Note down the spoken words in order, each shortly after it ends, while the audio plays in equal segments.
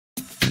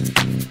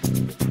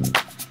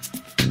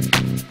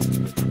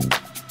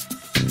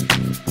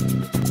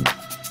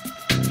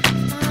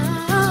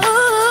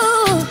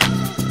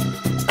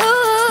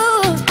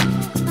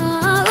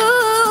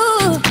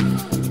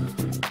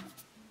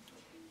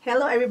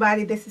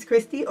everybody, this is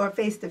Christy, or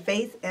Face to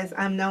Face as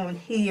I'm known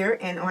here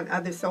and on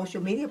other social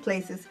media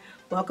places.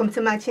 Welcome to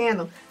my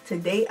channel.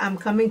 Today I'm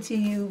coming to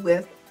you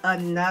with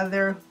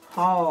another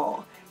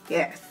haul.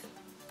 Yes,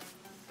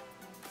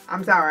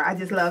 I'm sorry, I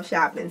just love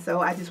shopping,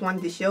 so I just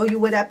wanted to show you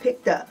what I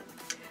picked up.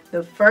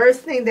 The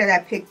first thing that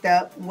I picked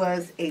up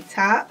was a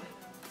top,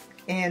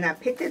 and I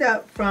picked it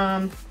up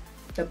from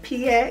the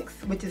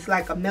PX, which is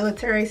like a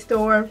military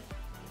store,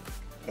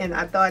 and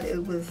I thought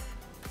it was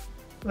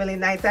really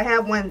nice. I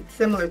have one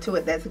similar to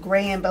it that's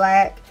gray and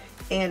black,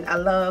 and I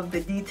love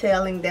the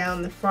detailing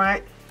down the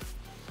front.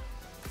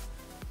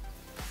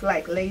 It's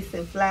like lace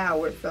and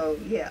flowers, so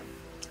yeah,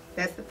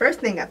 that's the first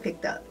thing I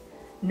picked up.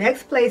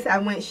 Next place I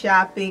went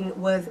shopping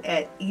was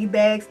at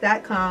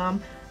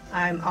Ebags.com.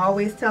 I'm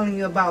always telling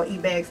you about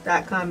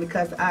Ebags.com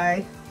because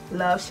I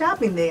love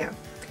shopping there.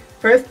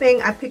 First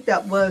thing I picked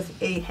up was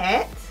a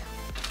hat.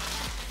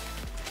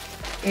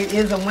 It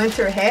is a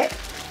winter hat,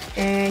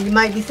 and you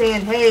might be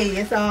saying, hey,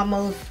 it's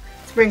almost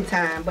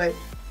springtime, but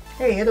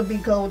hey, it'll be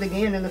cold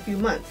again in a few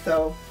months.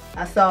 So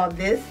I saw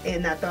this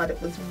and I thought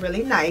it was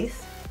really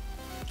nice.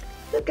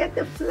 Look at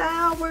the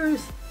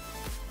flowers.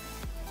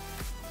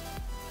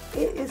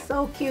 It is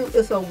so cute.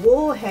 It's a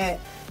wool hat.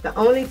 The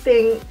only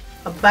thing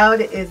about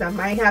it is I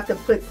might have to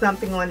put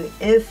something on the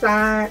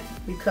inside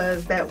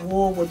because that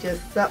wool will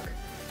just suck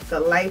the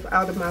life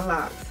out of my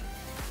locks.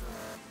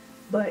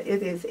 But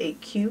it is a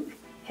cute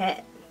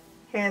hat.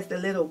 Has the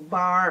little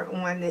bar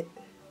on it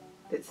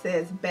that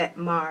says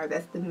Batmar.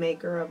 That's the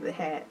maker of the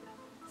hat.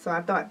 So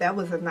I thought that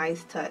was a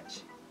nice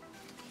touch.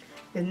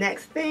 The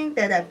next thing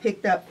that I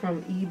picked up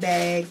from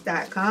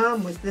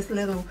Ebags.com was this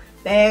little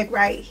bag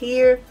right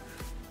here.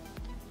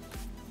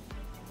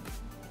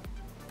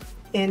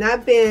 And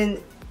I've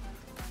been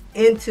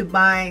into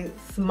buying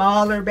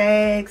smaller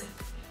bags,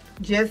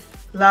 just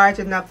large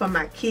enough for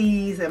my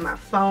keys and my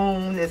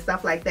phone and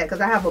stuff like that,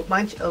 because I have a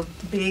bunch of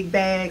big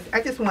bags.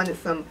 I just wanted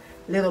some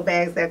little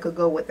bags that could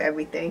go with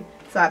everything.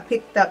 So I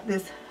picked up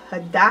this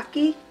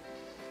Hadaki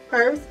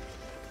purse.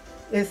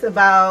 It's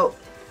about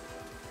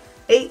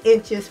 8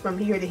 inches from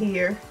here to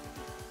here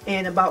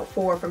and about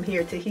 4 from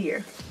here to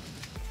here.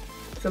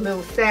 It's a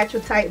little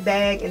satchel type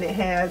bag, and it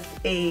has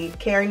a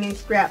carrying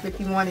strap if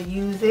you want to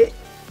use it.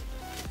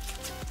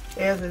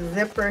 There's a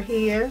zipper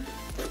here.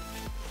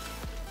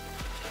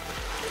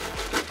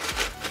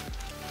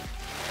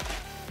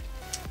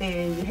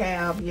 And you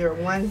have your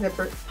one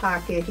zipper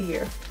pocket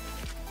here.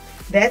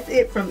 That's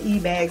it from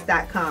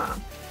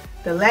Ebags.com.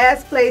 The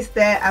last place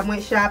that I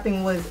went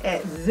shopping was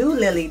at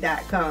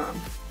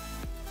Zulily.com.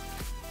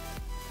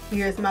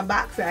 Here's my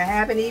box. I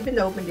haven't even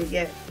opened it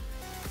yet.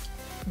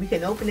 We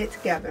can open it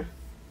together.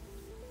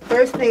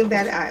 First thing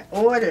that I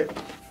ordered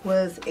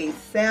was a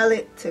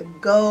salad to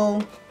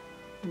go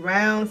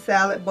round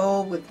salad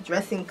bowl with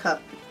dressing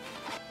cup.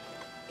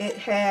 It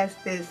has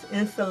this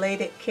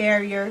insulated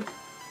carrier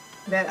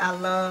that I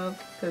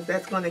love because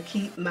that's going to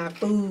keep my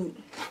food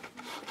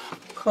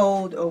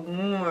cold or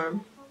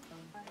warm.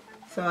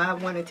 So I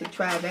wanted to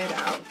try that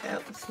out.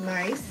 That was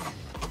nice.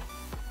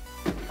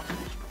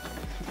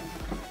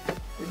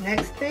 The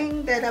next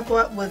thing that I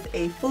bought was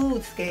a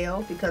food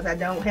scale because I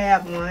don't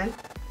have one.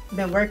 I've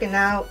been working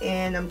out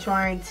and I'm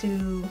trying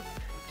to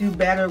do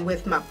better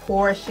with my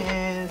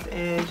portions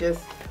and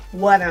just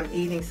what I'm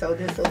eating, so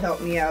this will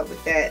help me out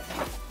with that.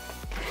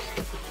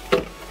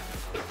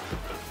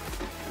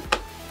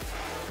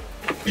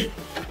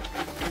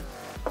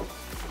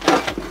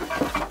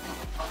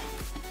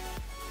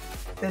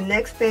 The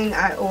next thing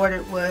I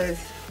ordered was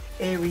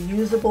a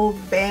reusable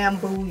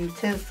bamboo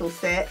utensil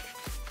set,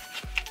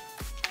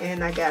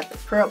 and I got the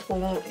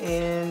purple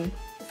and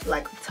it's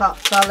like a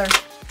top color.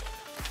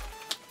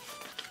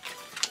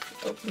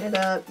 Open it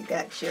up, you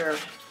got your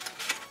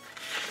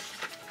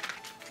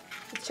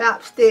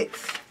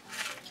chopsticks,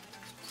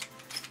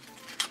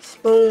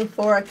 spoon,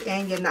 fork,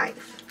 and your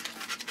knife.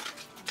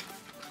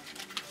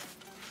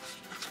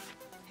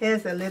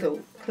 Here's a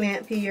little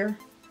clamp here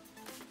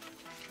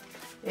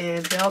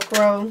and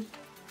Velcro,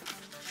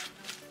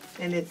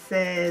 and it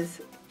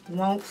says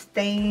won't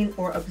stain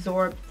or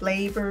absorb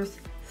flavors,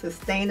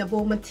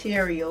 sustainable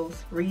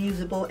materials,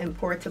 reusable and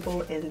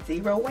portable, and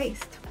zero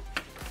waste.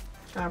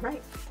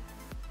 Alright.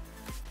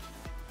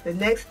 The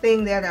next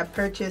thing that I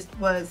purchased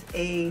was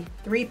a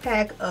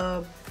 3-pack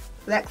of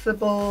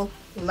flexible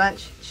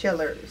lunch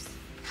chillers.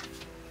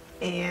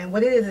 And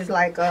what it is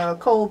like a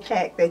cold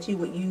pack that you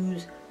would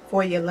use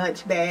for your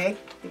lunch bag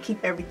to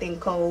keep everything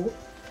cold.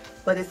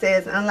 But it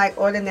says, unlike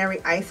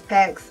ordinary ice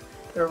packs,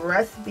 the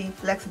recipe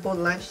flexible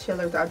lunch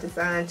chillers are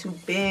designed to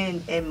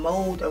bend and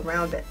mold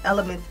around the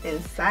elements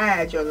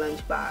inside your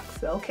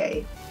lunchbox.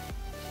 Okay.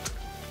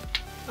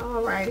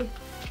 Alrighty.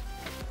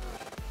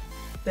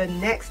 The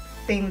next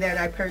thing that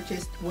I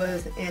purchased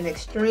was an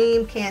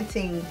extreme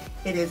canteen.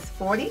 It is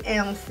 40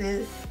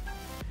 ounces,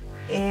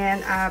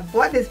 and I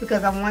bought this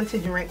because I want to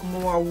drink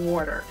more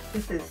water.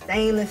 This is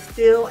stainless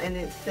steel, and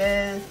it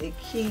says it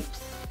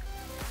keeps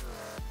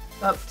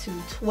up to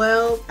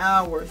 12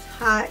 hours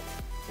hot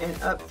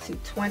and up to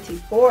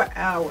 24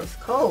 hours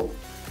cold.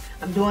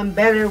 I'm doing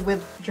better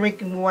with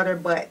drinking water,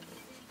 but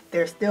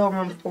there's still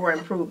room for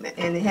improvement.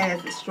 And it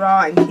has the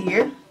straw in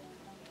here.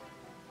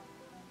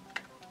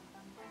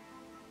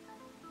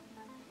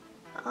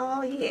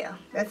 Oh yeah,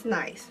 that's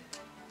nice.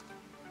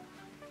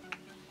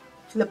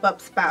 Flip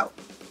up spout.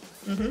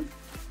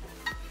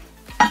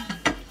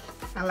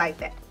 I like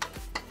that.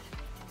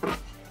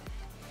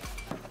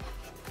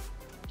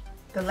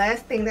 The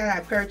last thing that I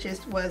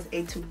purchased was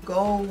a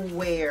to-go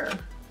wear.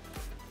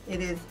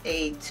 It is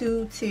a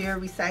 2-tier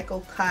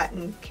recycled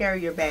cotton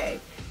carrier bag,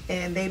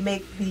 and they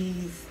make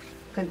these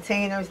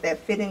containers that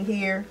fit in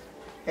here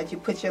that you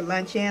put your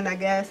lunch in, I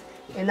guess.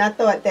 And I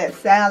thought that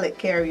salad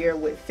carrier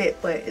would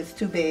fit, but it's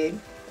too big.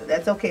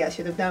 That's okay. I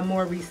should have done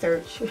more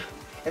research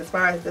as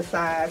far as the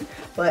size,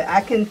 but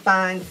I can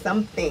find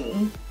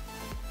something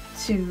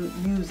to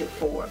use it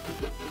for.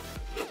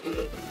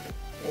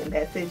 And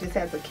that's it. Just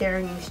has a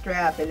carrying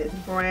strap, and it's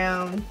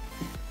brown,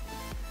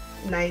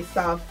 nice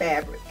soft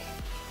fabric.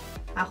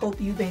 I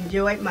hope you've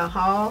enjoyed my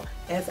haul.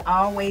 As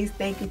always,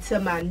 thank you to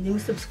my new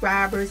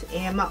subscribers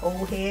and my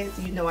old heads.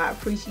 You know I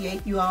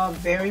appreciate you all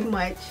very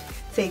much.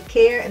 Take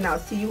care, and I'll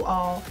see you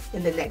all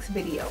in the next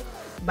video.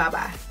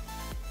 Bye-bye.